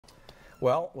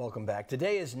Well, welcome back.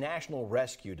 Today is National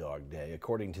Rescue Dog Day.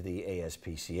 According to the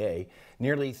ASPCA,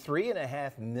 nearly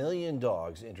 3.5 million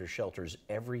dogs enter shelters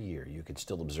every year. You can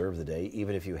still observe the day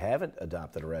even if you haven't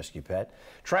adopted a rescue pet.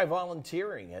 Try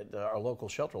volunteering at our local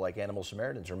shelter like Animal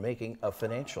Samaritans or making a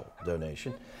financial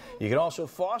donation. You can also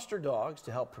foster dogs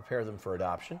to help prepare them for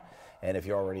adoption. And if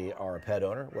you already are a pet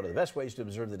owner, one of the best ways to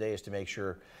observe the day is to make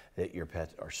sure that your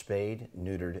pets are spayed,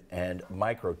 neutered, and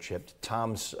microchipped.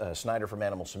 Tom Snyder from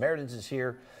Animal Samaritans is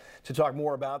here to talk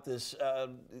more about this.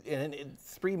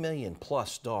 3 million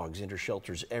plus dogs enter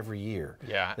shelters every year.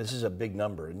 Yeah. This is a big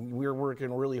number, and we're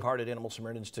working really hard at Animal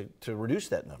Samaritans to reduce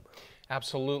that number.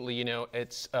 Absolutely. You know,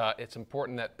 it's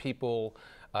important that people,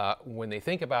 when they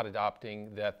think about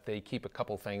adopting, that they keep a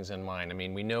couple things in mind. I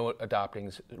mean, we know adopting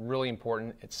is really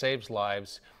important. It saves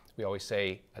lives. We always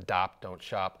say adopt, don't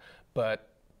shop, but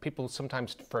people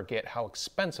sometimes forget how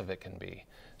expensive it can be.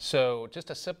 So just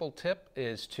a simple tip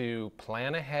is to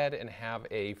plan ahead and have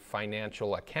a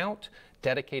financial account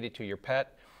dedicated to your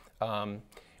pet.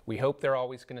 We hope they're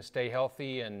always going to stay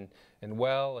healthy and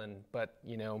well, but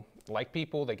you know, like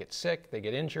people, they get sick, they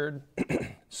get injured.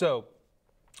 So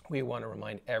we want to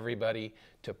remind everybody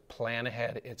to plan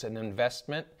ahead. It's an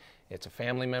investment. It's a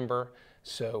family member.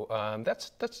 So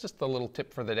that's just a little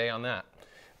tip for the day on that.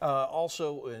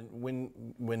 Also,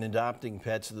 when adopting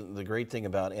pets, the great thing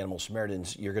about Animal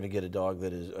Samaritans, you're going to get a dog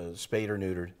that is spayed or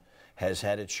neutered, has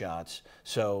had its shots,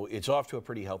 so it's off to a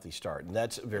pretty healthy start, and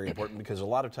that's very important because a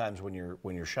lot of times when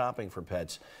you're shopping for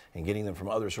pets and getting them from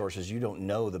other sources, you don't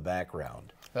know the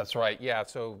background. That's right. Yeah.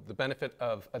 So the benefit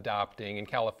of adopting in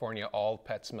California, all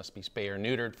pets must be spayed or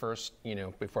neutered first, you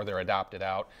know, before they're adopted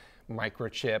out,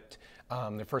 microchipped,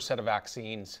 their first set of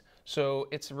vaccines. So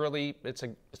it's really it's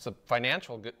a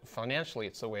financially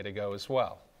it's the way to go as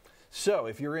well. So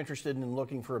if you're interested in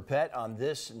looking for a pet on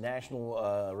this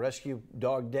National Rescue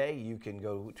Dog Day, you can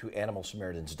go to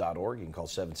animalsamaritans.org. You can call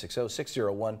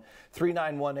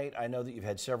 760-601-3918. I know that you've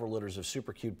had several litters of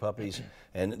super cute puppies,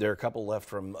 and there are a couple left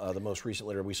from the most recent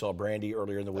litter. We saw Brandy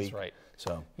earlier in the week. That's right.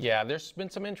 So yeah, there's been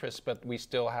some interest, but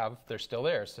they're still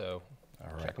there. So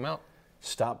check them out.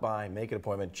 Stop by, make an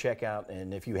appointment, check out,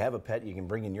 and if you have a pet, you can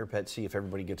bring in your pet, see if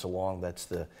everybody gets along. That's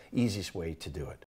the easiest way to do it.